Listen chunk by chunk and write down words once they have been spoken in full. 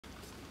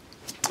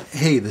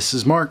Hey, this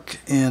is Mark,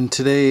 and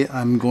today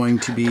I'm going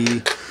to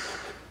be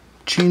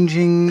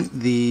changing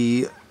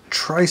the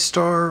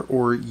Tristar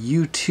or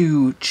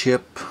U2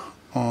 chip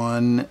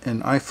on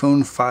an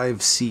iPhone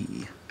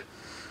 5C.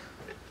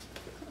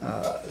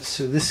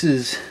 So this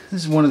is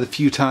one of the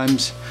few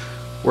times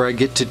where I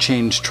get to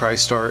change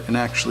Tristar and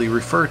actually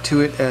refer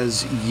to it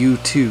as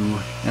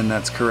U2, and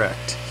that's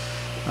correct.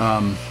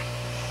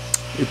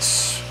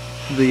 It's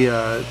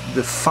the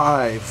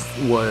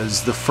 5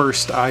 was the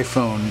first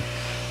iPhone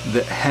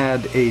that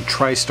had a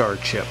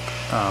Tristar chip,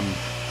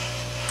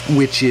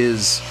 which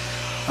is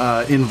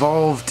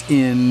involved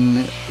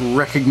in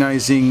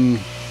recognizing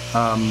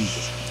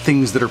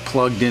things that are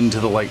plugged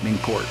into the lightning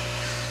port.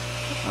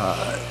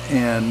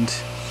 And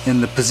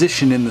the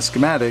position in the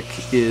schematic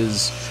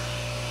is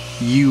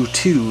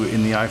U2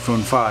 in the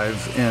iPhone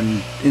 5,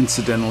 and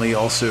incidentally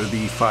also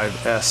the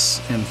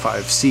 5S and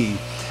 5C.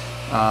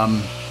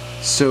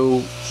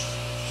 So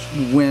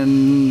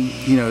when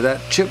that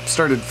chip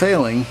started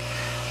failing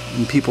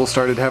and people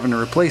started having to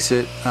replace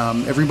it,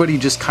 everybody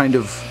just kind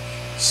of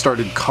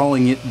started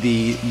calling it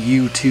the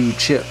U2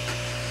 chip.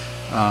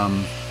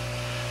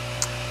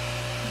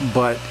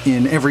 But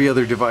in every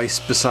other device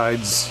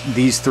besides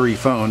these three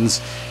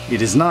phones,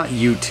 it is not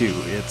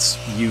U2, it's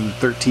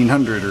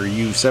U1300 or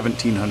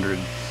U1700.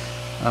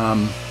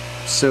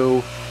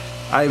 So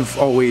I've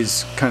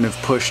always kind of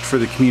pushed for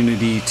the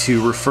community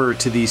to refer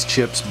to these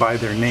chips by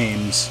their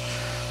names,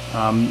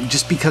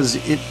 just because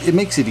it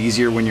makes it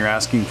easier when you're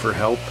asking for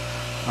help.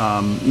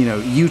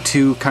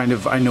 U2 kind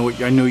of, I know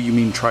you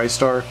mean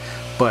Tristar,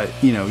 but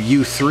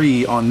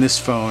U3 on this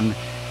phone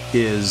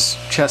is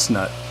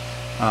Chestnut.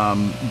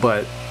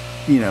 But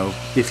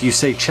if you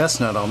say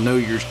Chestnut, I'll know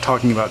you're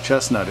talking about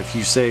Chestnut. If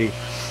you say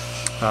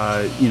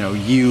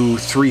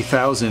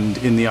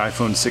U3000 in the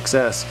iPhone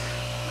 6S,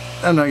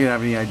 I'm not gonna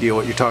have any idea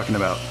what you're talking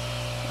about.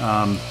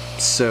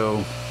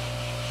 So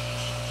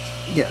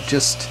yeah,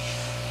 just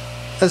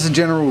as a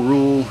general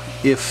rule,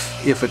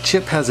 if a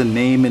chip has a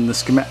name in the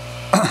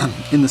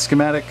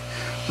schematic,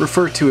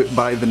 refer to it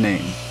by the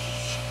name.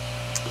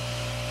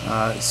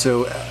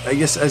 So I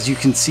guess, as you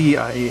can see,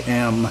 I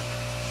am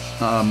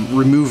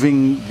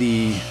removing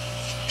the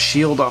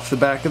shield off the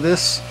back of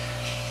this,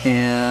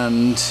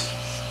 and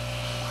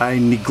I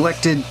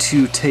neglected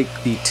to take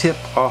the tip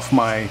off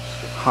my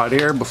hot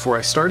air before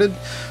I started,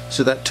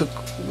 so that took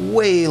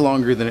way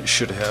longer than it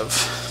should have.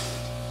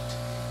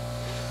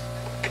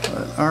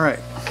 But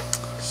alright,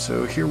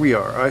 so here we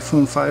are,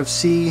 iPhone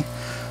 5C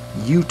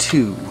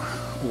U2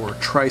 or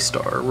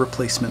Tristar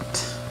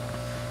replacement.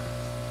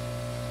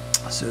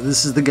 So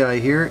this is the guy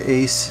here,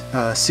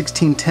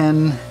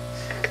 A1610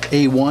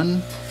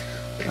 A1.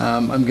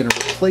 I'm going to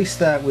replace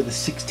that with a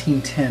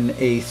 1610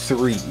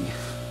 A3.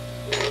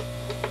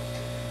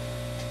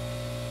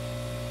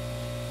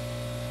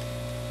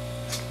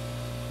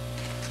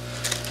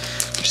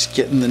 Just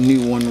getting the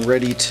new one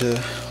ready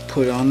to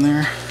put on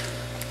there.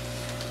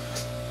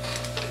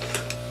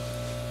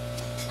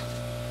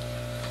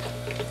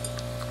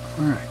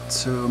 Alright,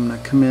 so I'm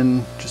going to come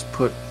in, just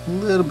put a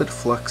little bit of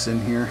flux in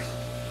here.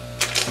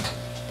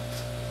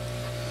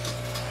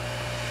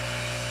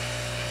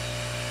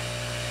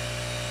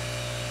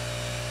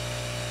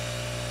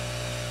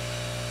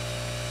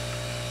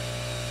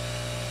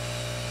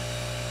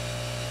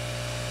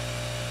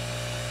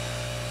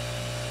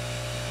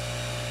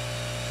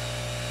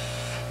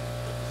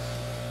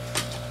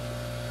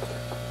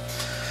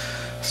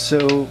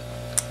 So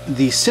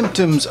the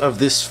symptoms of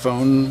this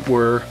phone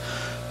were,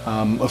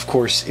 of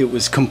course, it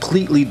was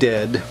completely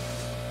dead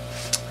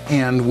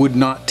and would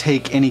not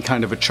take any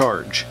kind of a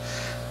charge.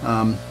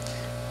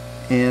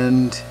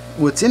 And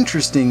what's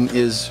interesting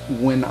is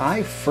when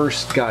I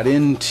first got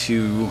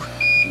into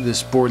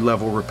this board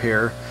level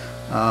repair,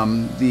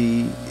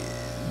 they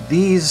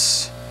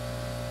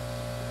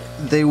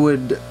were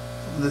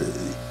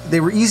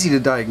easy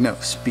to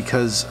diagnose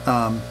because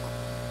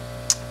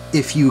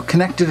if you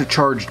connected a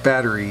charged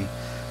battery,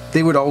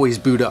 they would always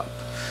boot up.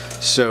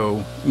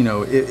 So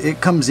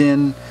it comes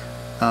in,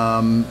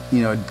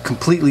 a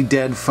completely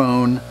dead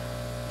phone,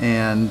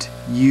 and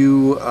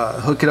you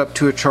hook it up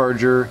to a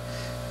charger,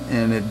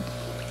 and it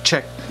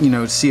check,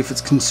 see if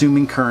it's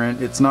consuming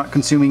current. It's not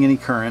consuming any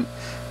current,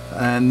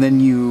 and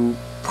then you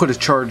put a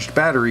charged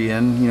battery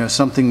in,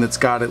 something that's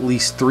got at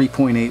least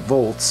 3.8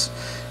 volts,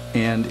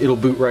 and it'll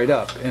boot right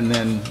up. And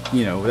then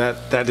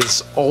that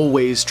is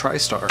always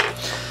Tristar.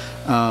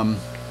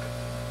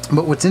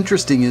 But what's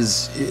interesting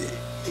is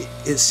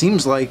it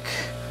seems like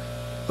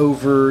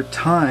over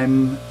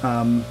time,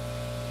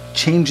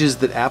 changes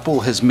that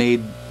Apple has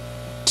made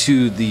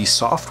to the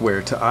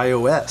software, to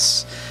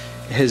iOS,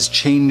 has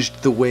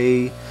changed the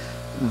way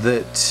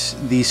that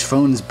these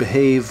phones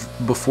behave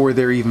before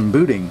they're even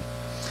booting.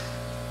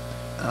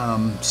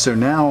 So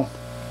now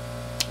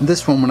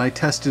this one, when I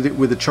tested it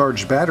with a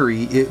charged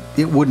battery,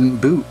 it wouldn't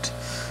boot.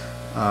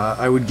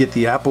 I would get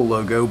the Apple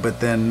logo,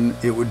 but then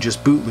it would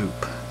just boot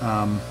loop.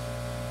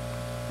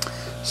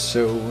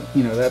 So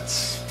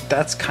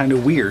that's kind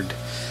of weird.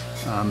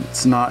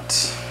 It's not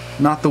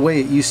the way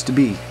it used to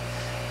be.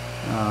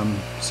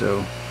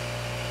 So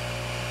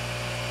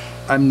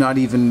I'm not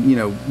even, you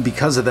know,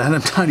 because of that,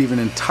 I'm not even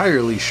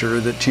entirely sure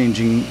that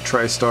changing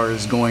Tristar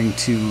is going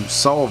to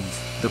solve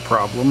the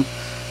problem,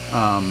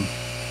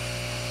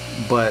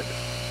 but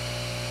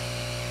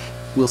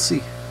we'll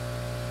see.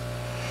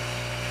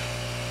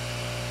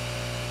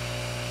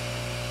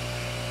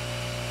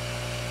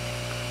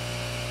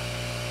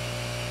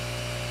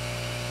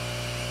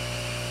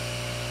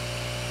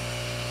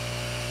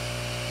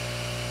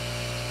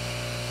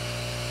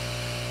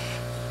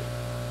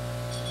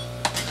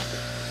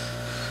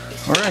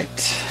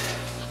 Alright,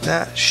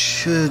 that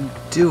should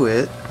do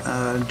it.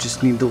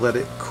 Just need to let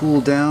it cool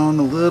down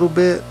a little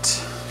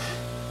bit,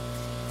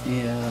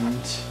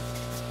 and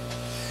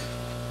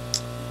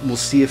we'll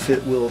see if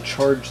it will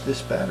charge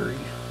this battery.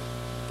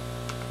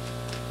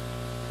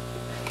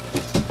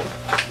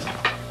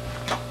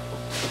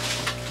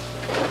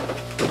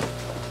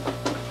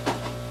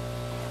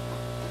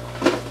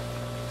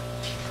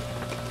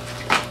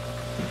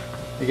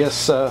 I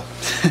guess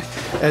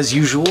as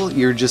usual,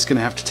 you're just going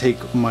to have to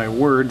take my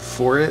word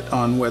for it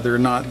on whether or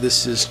not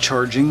this is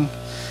charging,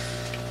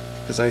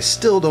 because I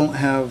still don't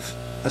have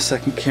a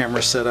second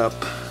camera set up.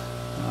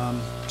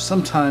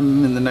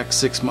 Sometime in the next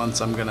 6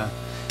 months I'm going to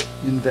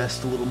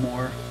invest a little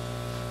more.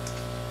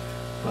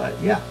 But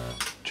yeah,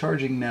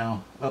 charging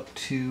now up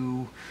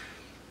to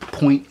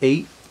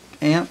 0.8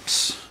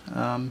 amps,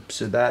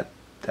 so that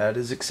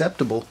is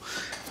acceptable.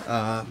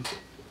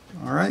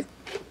 Alright,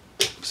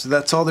 so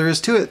that's all there is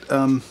to it.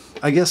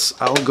 I guess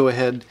I'll go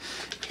ahead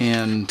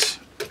and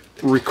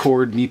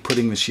record me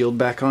putting the shield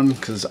back on,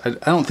 because I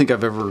don't think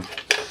I've ever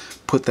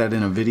put that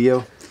in a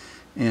video,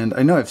 and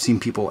I know I've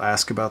seen people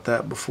ask about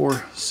that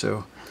before,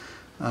 so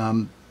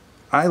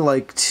I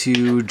like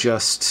to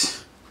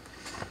just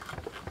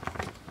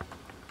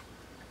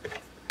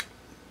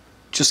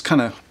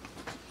kind of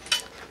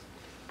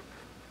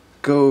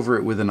go over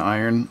it with an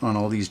iron on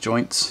all these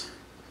joints,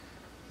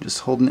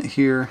 just holding it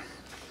here.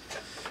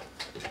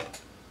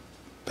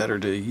 Better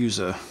to use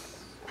a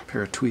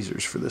pair of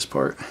tweezers for this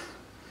part.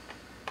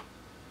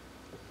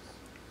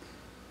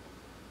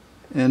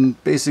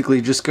 And basically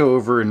just go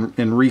over and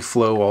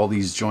reflow all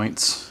these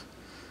joints.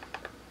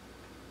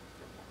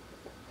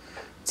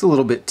 It's a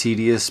little bit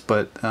tedious,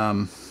 but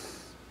yeah,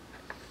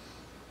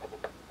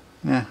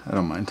 I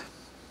don't mind.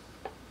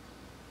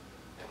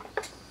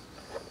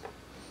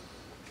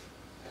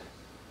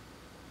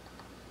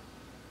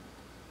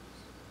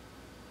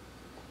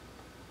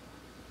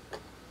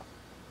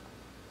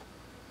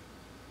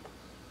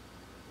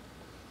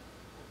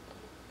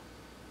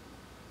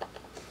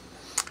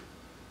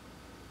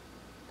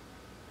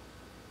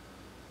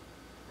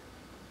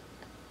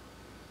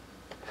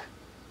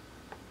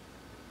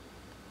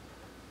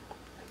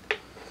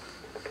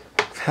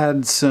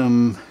 Had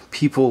some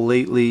people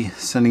lately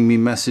sending me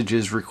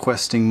messages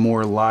requesting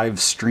more live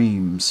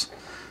streams,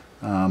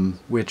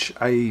 which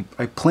I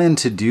plan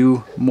to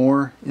do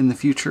more in the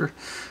future,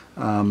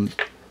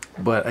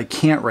 but I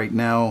can't right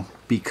now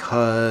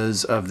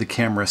because of the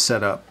camera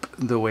setup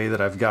the way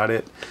that I've got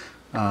it.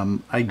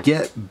 I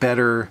get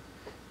better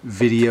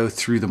video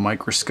through the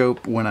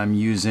microscope when I'm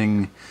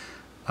using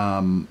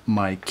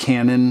my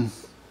Canon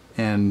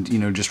and, you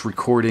know, just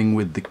recording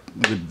with the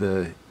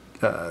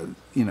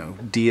you know,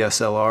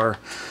 DSLR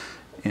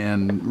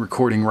and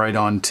recording right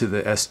onto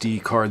the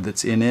SD card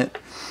that's in it,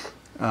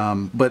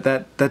 but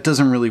that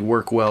doesn't really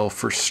work well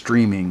for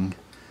streaming.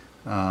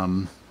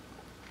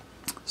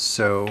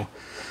 So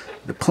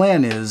the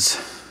plan is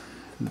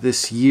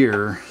this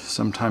year,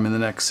 sometime in the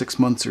next 6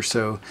 months or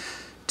so,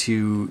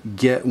 to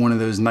get one of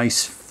those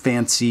nice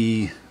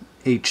fancy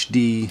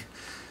HD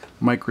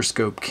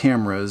microscope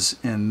cameras,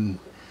 and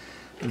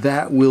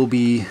that will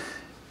be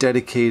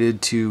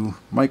dedicated to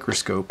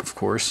microscope, of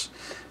course,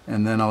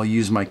 and then I'll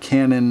use my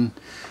Canon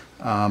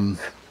and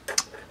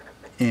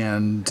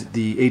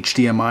the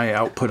HDMI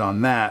output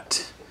on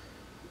that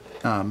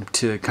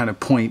to kind of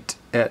point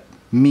at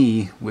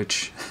me,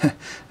 which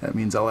that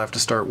means I'll have to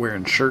start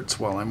wearing shirts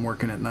while I'm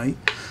working at night.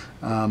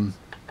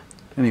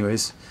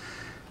 Anyways,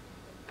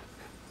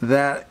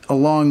 that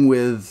along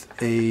with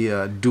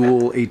a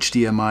dual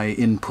HDMI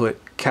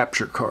input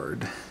capture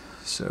card.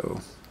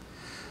 So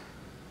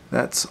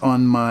that's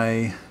on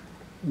my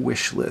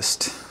wish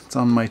list. It's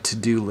on my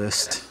to-do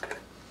list.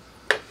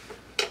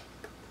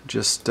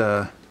 Just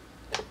the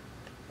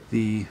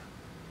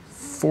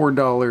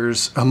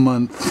 $4 a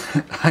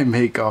month I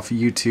make off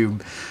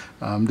YouTube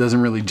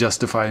doesn't really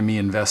justify me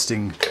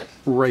investing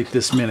right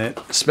this minute,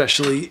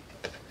 especially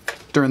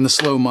during the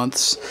slow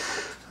months.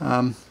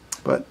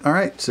 But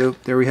alright, so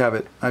there we have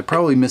it. I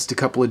probably missed a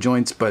couple of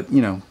joints, but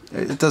you know,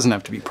 it doesn't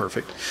have to be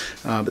perfect.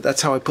 But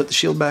that's how I put the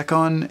shield back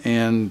on,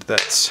 and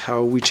that's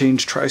how we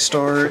change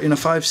Tristar in a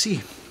 5C.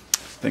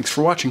 Thanks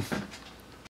for watching.